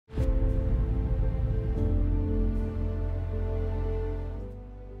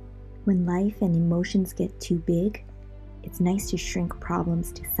When life and emotions get too big, it's nice to shrink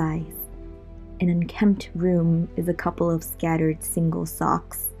problems to size. An unkempt room is a couple of scattered single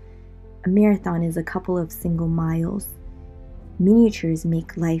socks. A marathon is a couple of single miles. Miniatures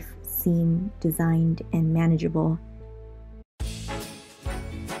make life seem designed and manageable.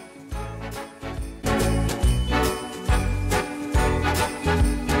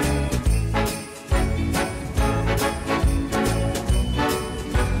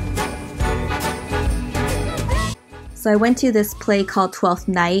 So I went to this play called Twelfth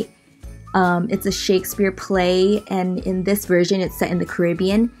Night. It's a Shakespeare play, and in this version it's set in the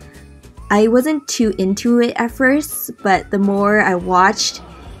Caribbean. I wasn't too into it at first, but the more I watched,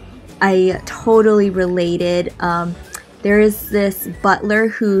 I totally related. There is this butler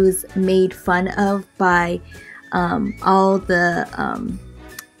who's made fun of by all the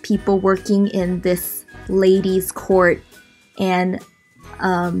people working in this lady's court, and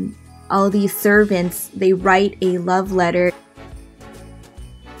all these servants, they write a love letter.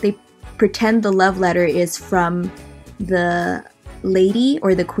 They pretend the love letter is from the lady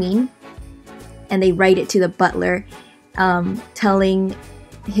or the queen, and they write it to the butler, telling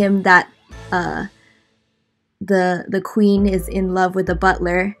him that the queen is in love with the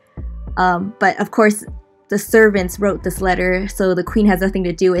butler. But of course, the servants wrote this letter, so the queen has nothing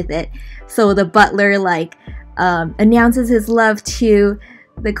to do with it. So the butler announces his love to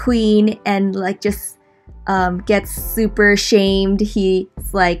the queen and just gets super shamed. He's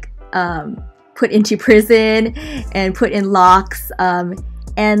put into prison and put in locks,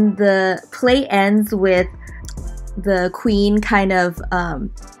 and the play ends with the queen kind of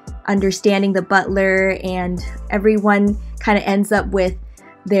understanding the butler, and everyone kind of ends up with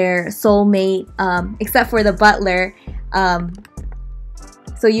their soulmate, except for the butler.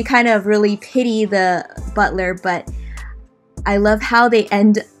 So you kind of really pity the butler, but I love how they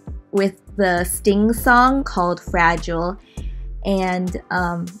end with the Sting song called Fragile. And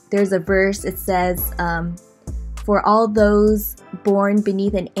there's a verse, it says, for all those born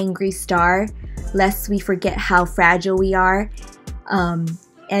beneath an angry star, lest we forget how fragile we are. And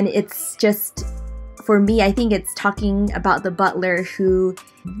it's just, for me, I think it's talking about the butler who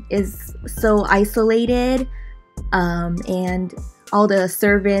is so isolated, and all the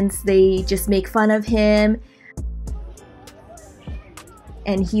servants, they just make fun of him.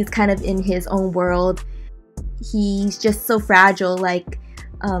 And he's kind of in his own world. He's just so fragile,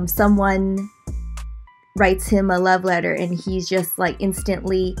 someone writes him a love letter and he's just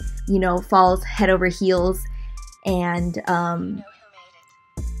instantly, falls head over heels. And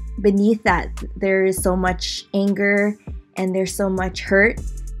beneath that, there is so much anger and there's so much hurt.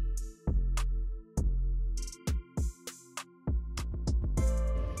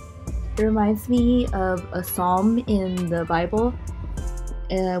 It reminds me of a psalm in the Bible,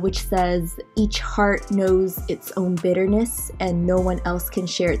 which says, each heart knows its own bitterness and no one else can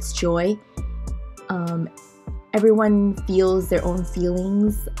share its joy. Everyone feels their own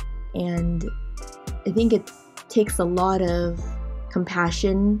feelings, and I think it takes a lot of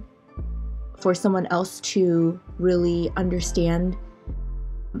compassion for someone else to really understand.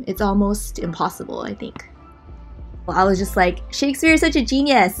 It's almost impossible, I think. Well, I was just like, Shakespeare is such a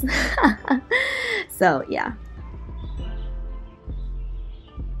genius! So, yeah.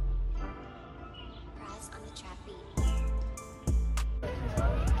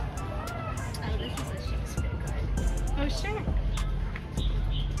 Oh, sure.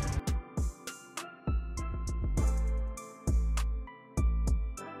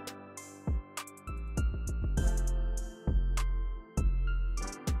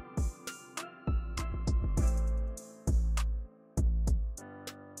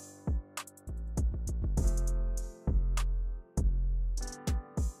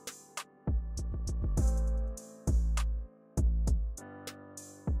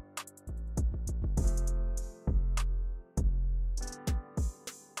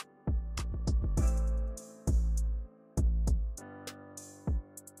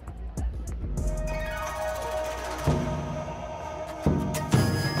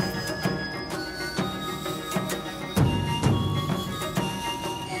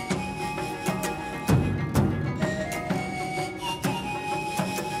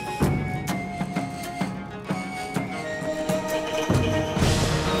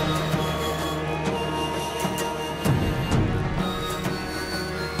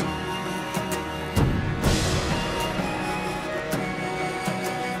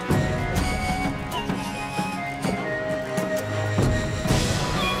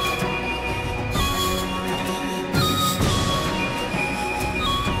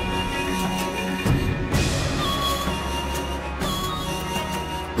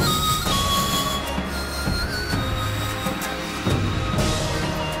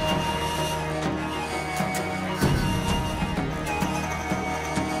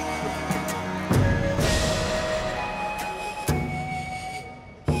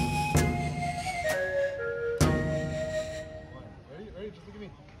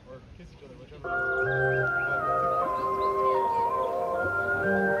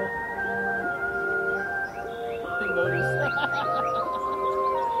 There's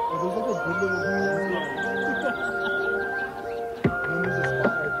like a good little garden. And then there's a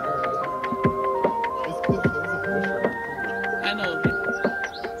spot right there. It's good. There's a bush right there. I know.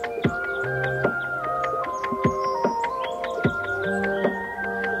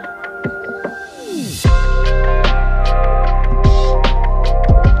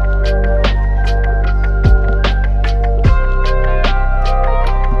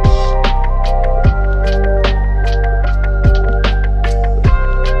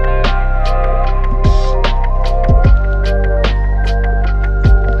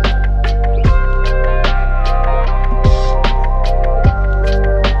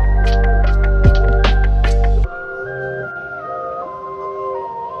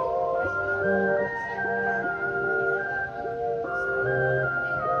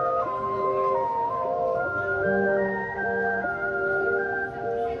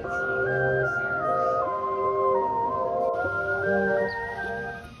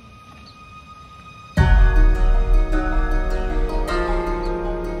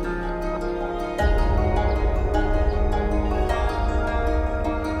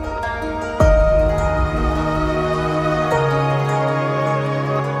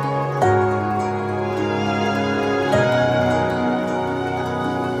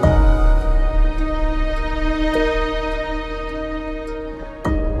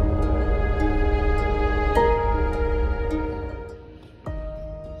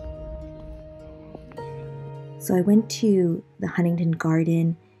 So I went to the Huntington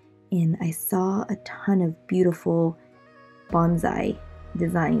Garden and I saw a ton of beautiful bonsai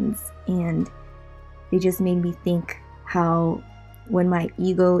designs, and they just made me think how when my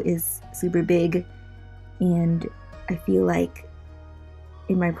ego is super big and I feel like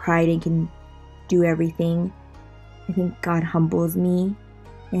in my pride I can do everything, I think God humbles me.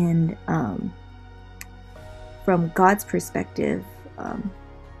 And from God's perspective,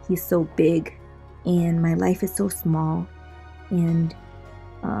 He's so big and my life is so small, and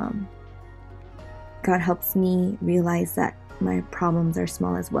God helps me realize that my problems are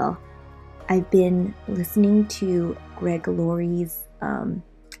small as well. I've been listening to Greg Laurie's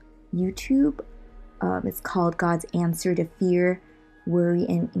YouTube. It's called God's Answer to Fear, Worry,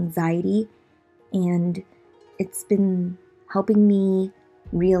 and Anxiety, and it's been helping me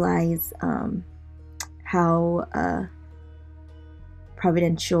realize how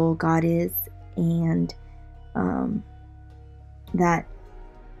providential God is, and that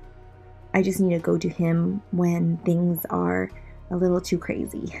I just need to go to Him when things are a little too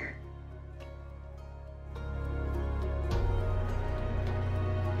crazy.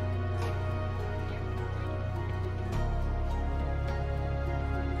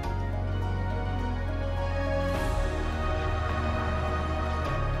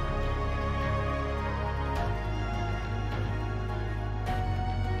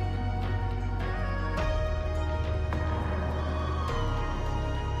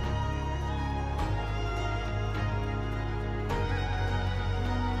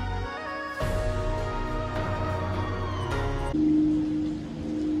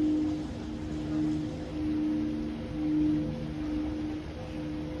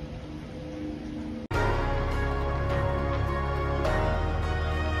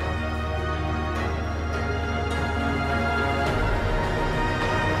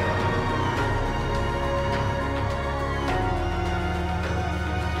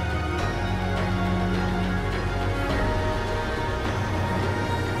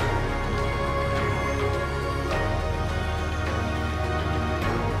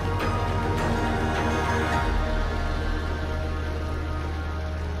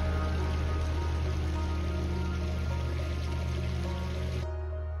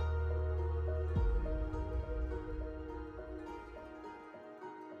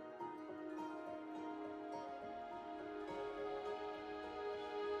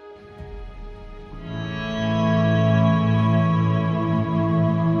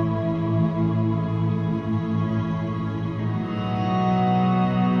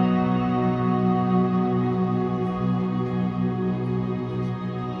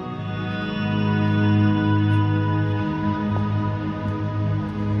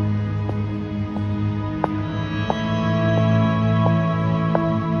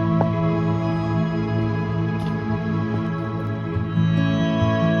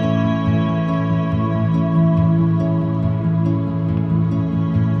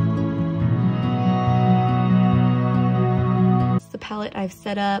 Palette I've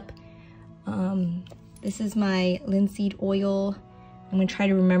set up. This is my linseed oil. I'm gonna try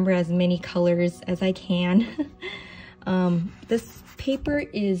to remember as many colors as I can. This paper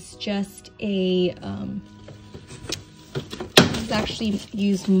is just a is actually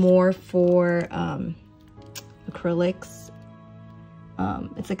used more for acrylics.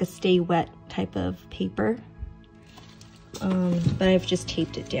 It's like a stay wet type of paper. But I've just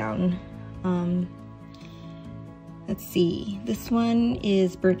taped it down. Let's see, this one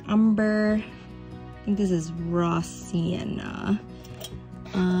is burnt umber. I think this is raw sienna.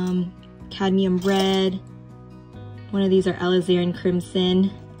 Cadmium red. One of these are alizarin crimson,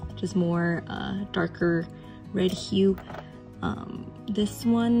 which is more darker red hue. This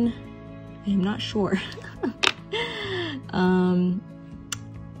one, I'm not sure.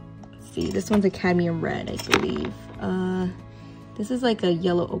 Let's see, this one's a cadmium red, I believe. This is like a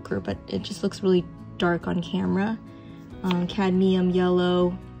yellow ochre, but it just looks really dark on camera. Cadmium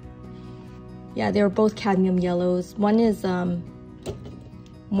yellow. Yeah, they were both cadmium yellows. One is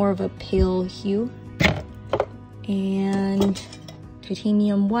more of a pale hue. And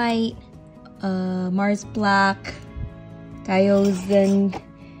titanium white, Mars black, diosine,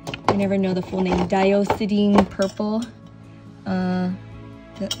 I never know the full name, diosidine purple.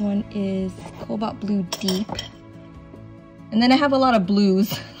 That one is cobalt blue deep. And then I have a lot of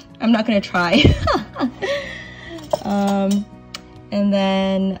blues. I'm not gonna try. And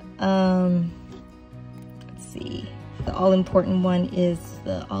then, let's see, the all-important one is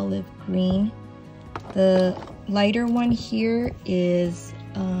the olive green. The lighter one here is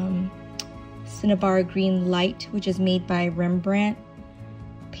Cinnabar Green Light, which is made by Rembrandt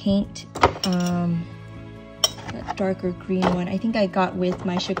paint. That darker green one, I think I got with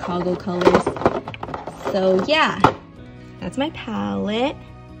my Chicago colors. So yeah, that's my palette.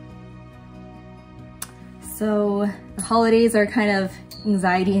 So the holidays are kind of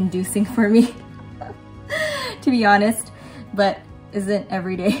anxiety inducing for me, to be honest, but isn't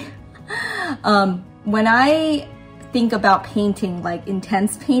every day. When I think about painting, like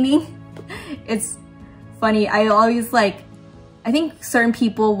intense painting, it's funny. I always I think certain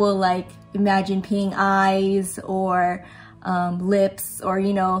people will like imagine painting eyes or lips, or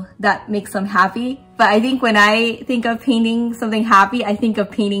you know, that makes them happy. But I think when I think of painting something happy, I think of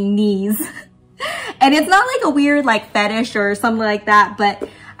painting knees. And it's not like a weird like fetish or something like that, but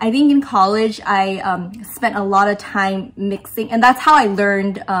I think in college I spent a lot of time mixing, and that's how I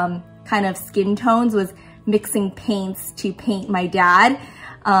learned kind of skin tones, was mixing paints to paint my dad.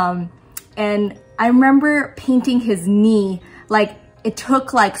 And I remember painting his knee, like it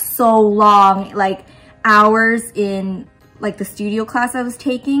took like so long, like hours in like the studio class I was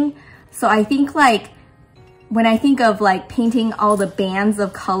taking. So I think like when I think of like painting all the bands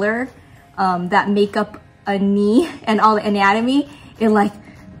of color that make up a knee and all the anatomy, it like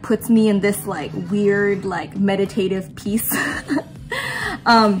puts me in this like weird like meditative peace.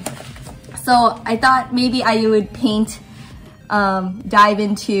 So I thought maybe I would paint, dive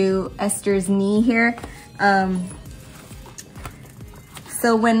into Esther's knee here.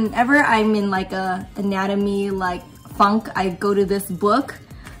 So whenever I'm in like a anatomy like funk, I go to this book,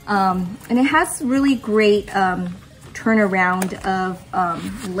 and it has really great turnaround of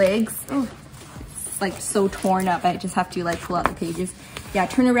legs. Oh, it's like so torn up. I just have to like pull out the pages. Yeah,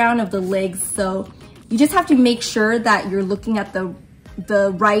 turnaround of the legs. So you just have to make sure that you're looking at the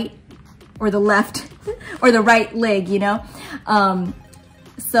right or the left or the right leg, you know?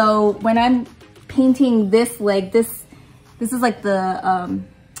 So when I'm painting this leg, this is like the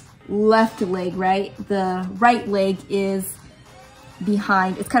left leg, right? The right leg is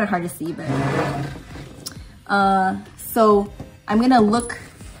behind. It's kind of hard to see, but so I'm gonna look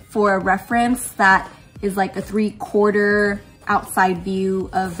for a reference that is like a 3/4 outside view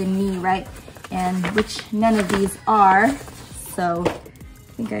of the knee, right? And which none of these are. So I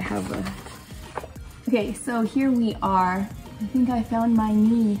think I have a, okay, so here we are. I think I found my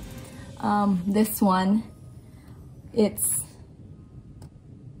knee. This one, it's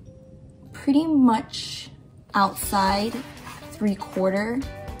pretty much outside 3/4.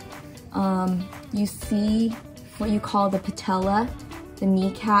 You see what you call the patella, the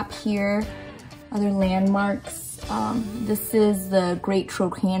kneecap here, other landmarks. This is the great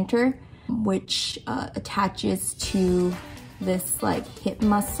trochanter, which attaches to this like hip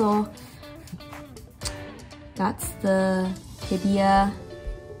muscle. That's the tibia.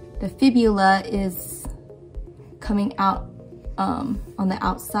 The fibula is coming out on the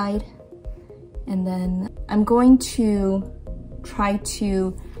outside. And then I'm going to try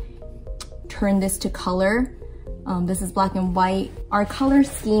to turn this to color. This is black and white. Our color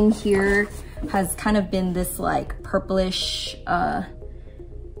scheme here has kind of been this like purplish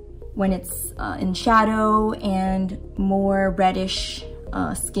when it's in shadow, and more reddish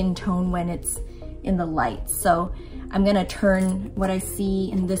skin tone when it's in the light. So I'm gonna turn what I see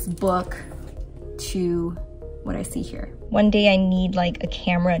in this book to what I see here. One day I need like a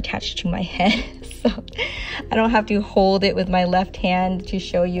camera attached to my head so I don't have to hold it with my left hand to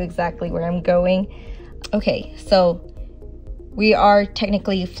show you exactly where I'm going. Okay, so we are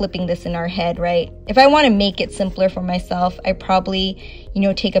technically flipping this in our head, right? If I want to make it simpler for myself, I probably, you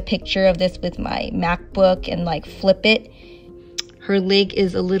know, take a picture of this with my MacBook and like flip it. Her leg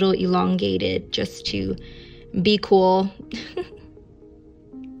is a little elongated just to be cool.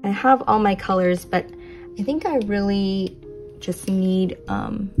 I have all my colors, but I think I really just need,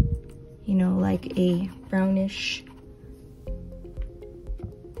 you know, like a brownish.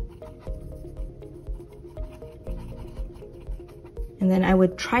 And then I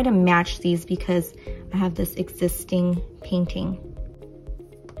would try to match these because I have this existing painting.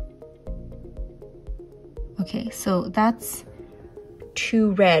 Okay, so that's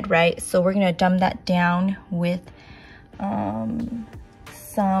too red, right? So we're gonna dumb that down with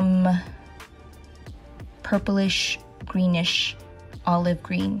some purplish, greenish, olive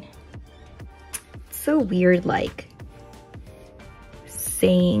green. It's so weird, like,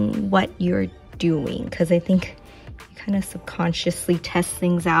 saying what you're doing, because I think kind of subconsciously test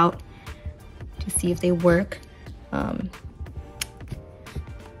things out to see if they work.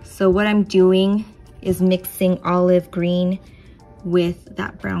 So what I'm doing is mixing olive green with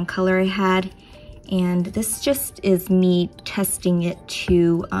that brown color I had, and this just is me testing it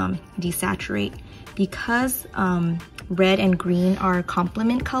to desaturate, because red and green are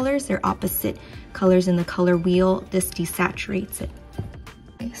complement colors, they're opposite colors in the color wheel. This desaturates it.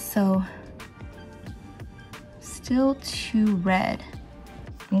 Okay, so still too red.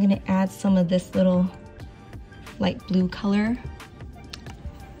 I'm gonna add some of this little light blue color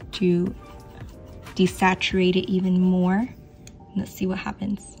to desaturate it even more. Let's see what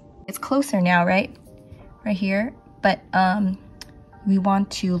happens. It's closer now, right? Right here, but we want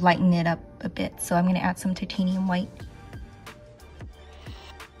to lighten it up a bit. So I'm gonna add some titanium white.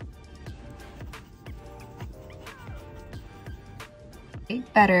 Okay,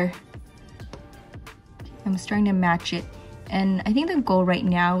 better. I'm starting to match it, and I think the goal right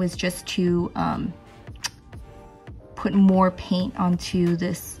now is just to put more paint onto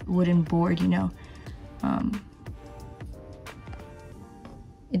this wooden board, you know.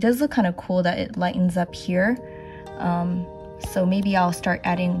 It does look kind of cool that it lightens up here, so maybe I'll start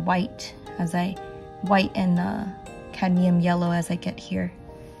adding white and cadmium yellow as I get here.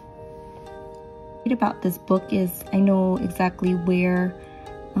 What about this book is I know exactly where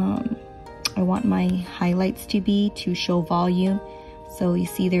I want my highlights to be to show volume. So you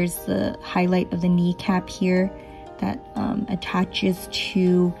see there's the highlight of the kneecap here that attaches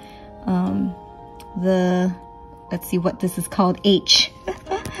to the, let's see what this is called, H.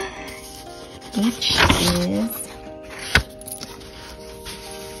 H is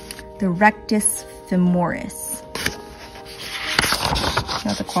the rectus femoris.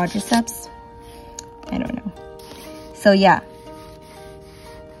 Not the quadriceps? I don't know. So yeah.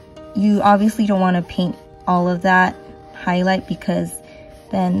 You obviously don't want to paint all of that highlight because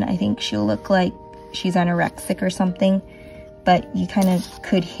then I think she'll look like she's anorexic or something, but you kind of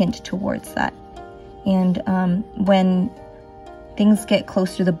could hint towards that. And when things get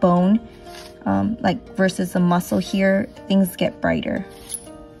close to the bone, like versus the muscle here, things get brighter.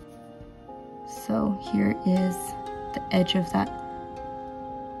 So here is the edge of that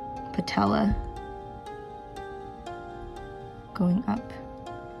patella going up.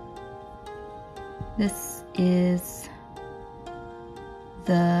 This is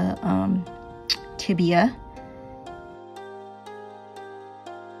the tibia.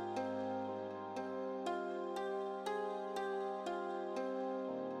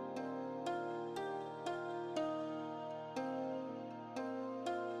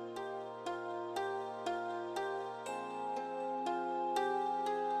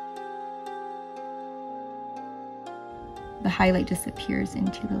 The highlight disappears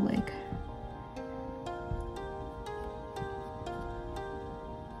into the leg.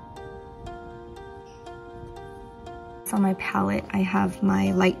 On my palette, I have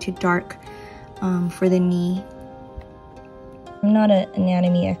my light to dark for the knee. I'm not an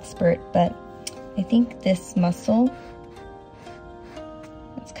anatomy expert, but I think this muscle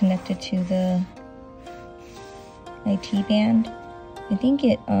that's connected to the IT band, I think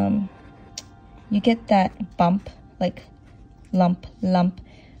it you get that bump, like lump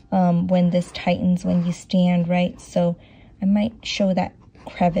when this tightens when you stand, right? So I might show that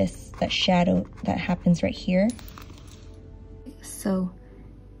crevice, that shadow that happens right here. So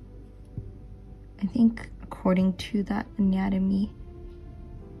I think according to that anatomy,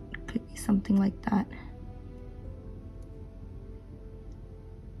 it could be something like that.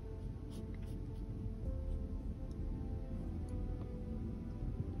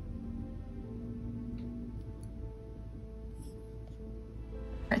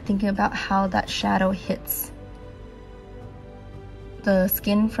 start thinking about how that shadow hits the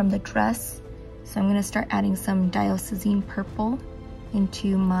skin from the dress. So I'm gonna start adding some diocesan purple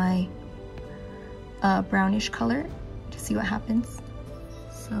into my brownish color to see what happens.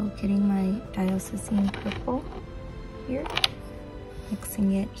 So getting my diocesan purple here,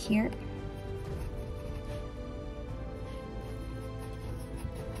 mixing it here.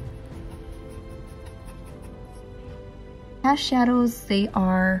 Cast shadows, they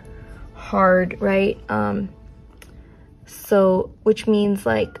are hard, right? So which means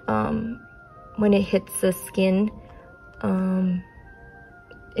like when it hits the skin,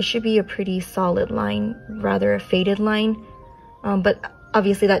 it should be a pretty solid line, rather a faded line. But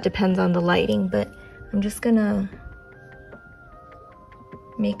obviously that depends on the lighting, but I'm just gonna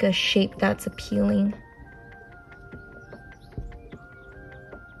make a shape that's appealing.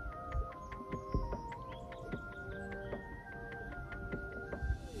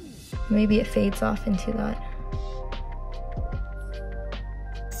 Maybe it fades off into that.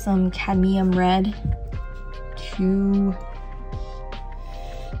 Some cadmium red to,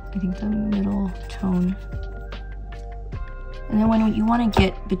 I think, the middle tone. And then when you want to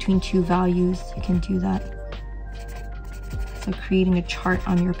get between two values, you can do that. So creating a chart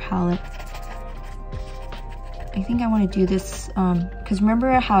on your palette. I think I want to do this, because remember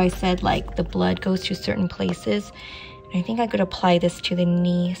how I said like the blood goes to certain places? I think I could apply this to the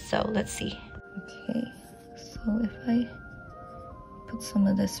knee, so let's see. Okay, so if I put some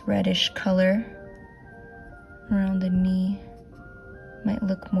of this reddish color around the knee, might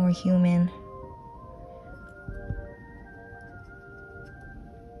look more human.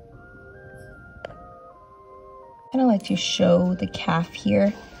 I kind of like to show the calf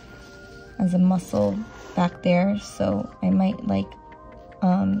here as a muscle back there, so I might like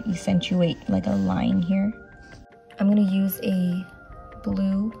accentuate like a line here. I'm gonna use a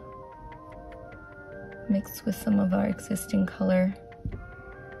blue mixed with some of our existing color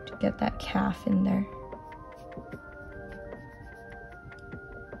to get that calf in there.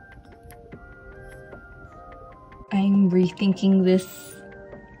 I'm rethinking this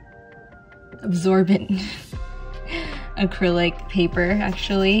absorbent acrylic paper,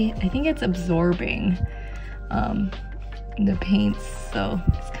 actually. I think it's absorbing the paints, so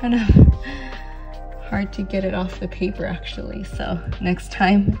it's kind of hard to get it off the paper actually. So next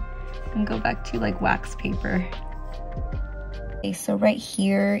time I'm gonna go back to like wax paper. Okay, so right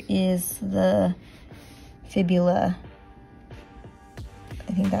here is the fibula.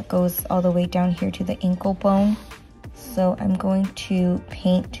 I think that goes all the way down here to the ankle bone. So I'm going to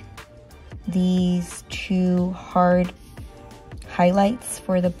paint these two hard highlights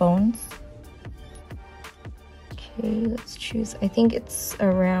for the bones. Okay, let's choose, I think it's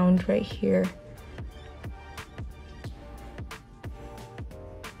around right here.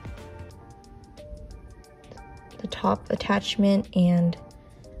 The top attachment and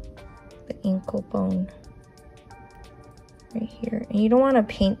the ankle bone right here. And you don't want to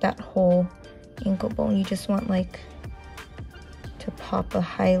paint that whole ankle bone, you just want like to pop a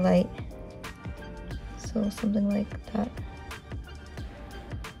highlight. So something like that.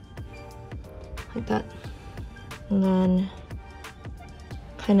 Like that. And then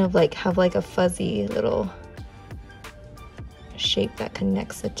kind of like have like a fuzzy little shape that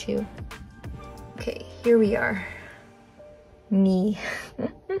connects the two. Okay, here we are. Knee.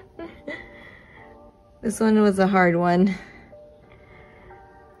 This one was a hard one.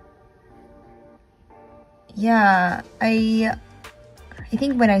 Yeah, I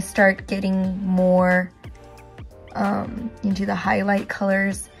think when I start getting more into the highlight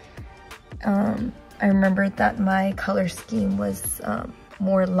colors, I remembered that my color scheme was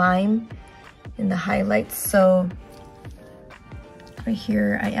more lime in the highlights, so right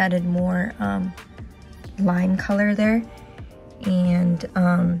here I added more lime color there. And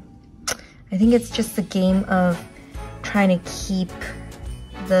I think it's just a game of trying to keep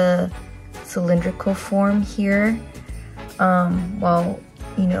the cylindrical form here while,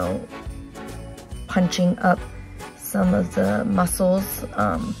 you know, punching up some of the muscles,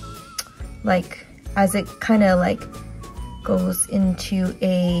 like as it kind of like goes into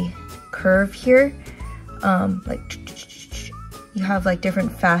a curve here, like you have like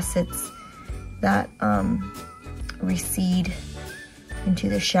different facets that recede into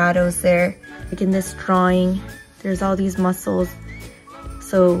the shadows there. Like in this drawing, there's all these muscles,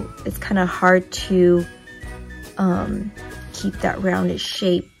 so it's kind of hard to keep that rounded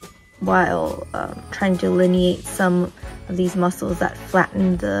shape while trying to delineate some of these muscles that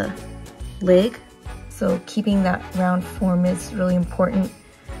flatten the leg. So keeping that round form is really important.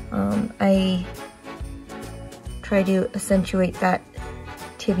 I try to accentuate that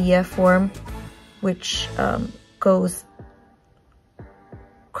tibia form, which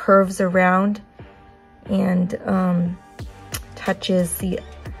curves around and touches the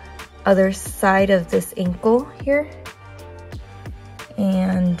other side of this ankle here.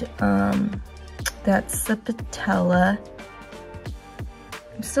 And that's the patella.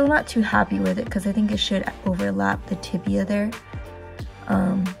 I'm still not too happy with it because I think it should overlap the tibia there.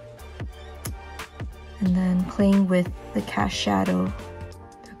 And then playing with the cast shadow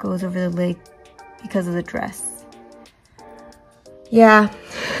that goes over the leg because of the dress. Yeah,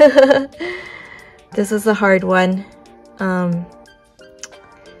 this was a hard one.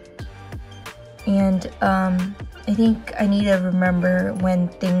 I think I need to remember when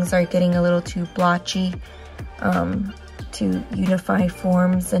things are getting a little too blotchy to unify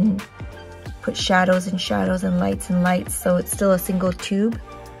forms and put shadows and shadows and lights, so it's still a single tube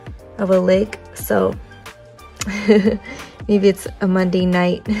of a leg. So maybe it's a Monday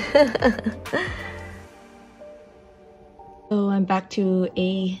night. So I'm back to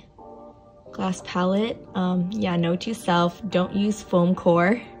a glass palette. Yeah, note to self, don't use foam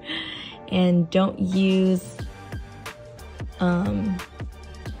core and don't use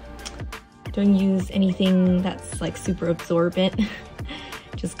anything that's like super absorbent.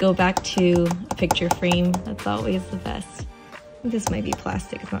 Just go back to a picture frame. That's always the best. I think this might be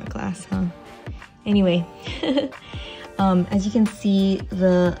plastic, it's not glass, huh? Anyway, as you can see,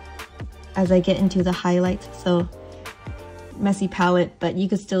 as I get into the highlights, so messy palette, but you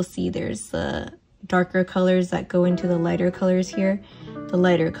can still see there's the darker colors that go into the lighter colors here. The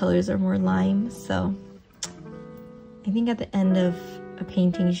lighter colors are more lime, so I think at the end of a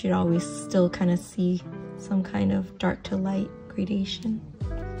painting you should always still kind of see some kind of dark to light gradation.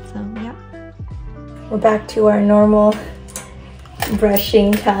 So yeah, we're back to our normal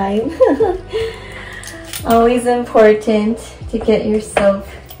brushing time. Always important to get yourself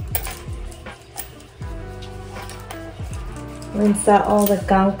rinse out all the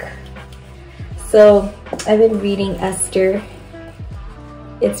gunk. So I've been reading Esther.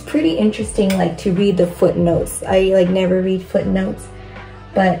 It's pretty interesting, like, to read the footnotes. I like never read footnotes,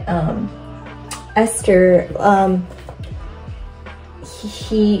 but Esther,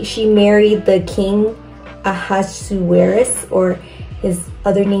 she married the king Ahasuerus, or his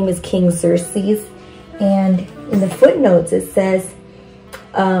other name is King Xerxes, and in the footnotes it says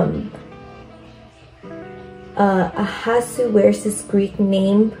Ahasuerus' Greek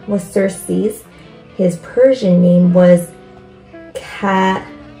name was Xerxes. His Persian name was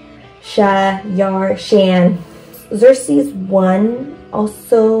Shayar-Shan. Xerxes I,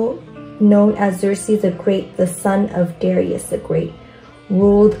 also known as Xerxes the Great, the son of Darius the Great,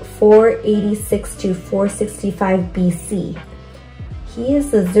 ruled 486 to 465 BC. He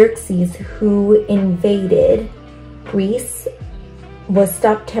is the Xerxes who invaded Greece, was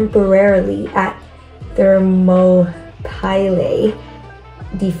stopped temporarily at Thermopylae,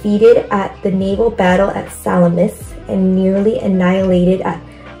 defeated at the naval battle at Salamis, and nearly annihilated at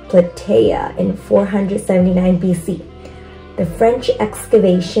Plataea in 479 BC. The French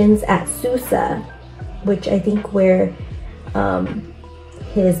excavations at Susa, which I think where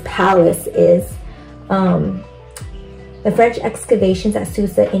his palace is, the French excavations at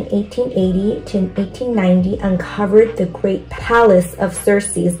Susa in 1880 to 1890 uncovered the great palace of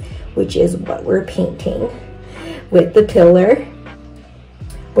Xerxes, which is what we're painting, with the pillar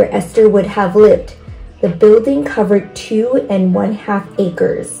where Esther would have lived. The building covered 2½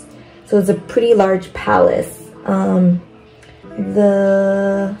 acres, so it's a pretty large palace.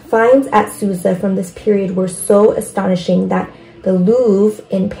 The finds at Susa from this period were so astonishing that the Louvre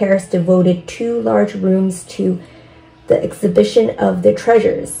in Paris devoted 2 large rooms to the exhibition of their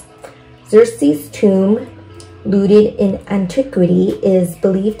treasures. Xerxes' tomb, looted in antiquity, is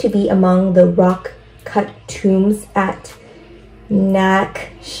believed to be among the rock-cut tombs at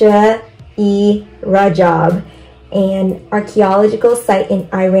Nakhsha-e-Rajab, an archaeological site in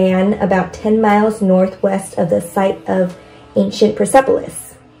Iran about 10 miles northwest of the site of ancient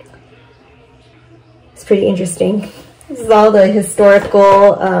Persepolis. It's pretty interesting. This is all the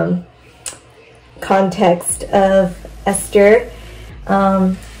historical context of Esther.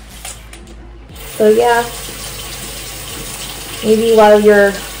 So yeah, maybe while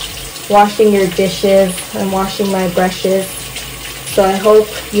you're washing your dishes, I'm washing my brushes. So I hope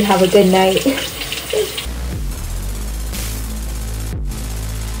you have a good night.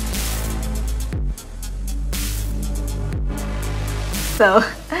 So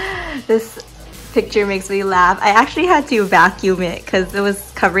this picture makes me laugh. I actually had to vacuum it because it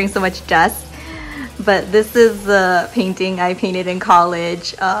was covering so much dust. But this is the painting I painted in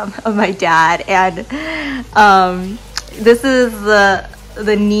college of my dad, and this is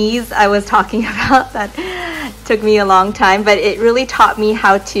the knees I was talking about that took me a long time, but it really taught me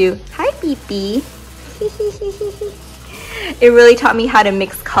how to, hi Beepy. It really taught me how to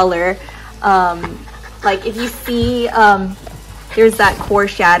mix color. Like if you see, there's that core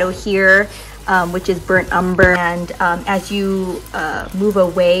shadow here, which is burnt umber, and as you move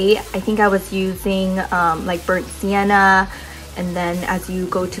away, I think I was using like burnt sienna, and then as you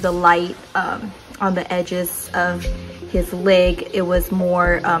go to the light on the edges of his leg, it was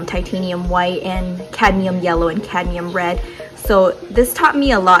more titanium white and cadmium yellow and cadmium red. So this taught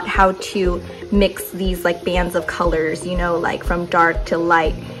me a lot how to mix these like bands of colors, you know, like from dark to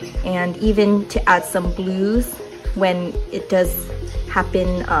light, and even to add some blues when it does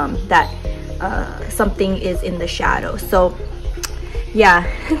happen that something is in the shadow. So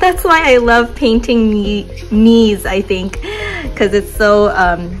yeah, that's why I love painting knees, I think, because it's so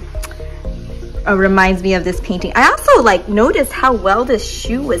reminds me of this painting. I also like noticed how well this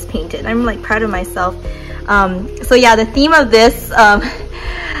shoe was painted. I'm like proud of myself. So yeah, the theme of this,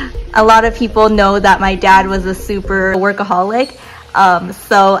 a lot of people know that my dad was a super workaholic.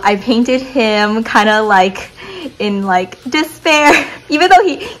 So I painted him kind of like in like despair, even though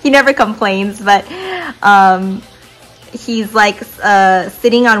he never complains, but he's like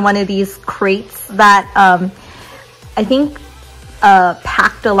sitting on one of these crates that I think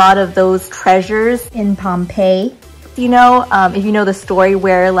packed a lot of those treasures in Pompeii. You know, if you know the story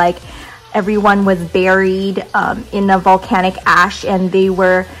where like everyone was buried in a volcanic ash, and they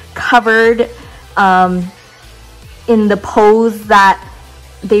were covered in the pose that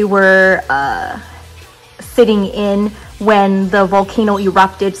they were sitting in when the volcano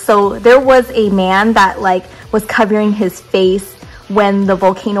erupted. So there was a man that like was covering his face when the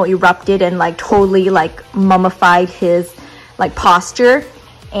volcano erupted and like totally like mummified his like posture.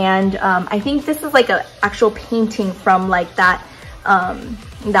 And I think this is like an actual painting from like that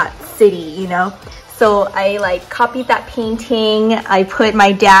that city, you know. So I like copied that painting. I put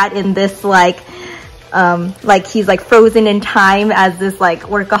my dad in this like he's like frozen in time as this like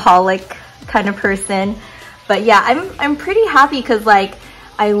workaholic kind of person. But yeah, I'm pretty happy because like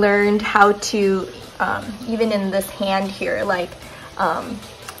I learned how to even in this hand here, like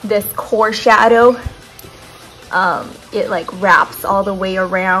this core shadow, it like wraps all the way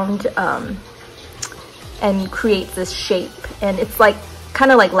around and creates this shape. And it's like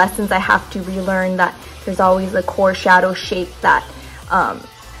kind of like lessons I have to relearn, that there's always a core shadow shape that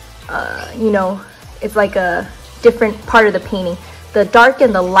you know, it's like a different part of the painting. The dark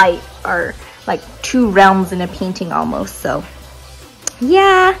and the light are like two realms in a painting almost. So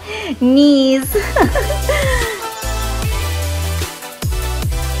yeah, knees.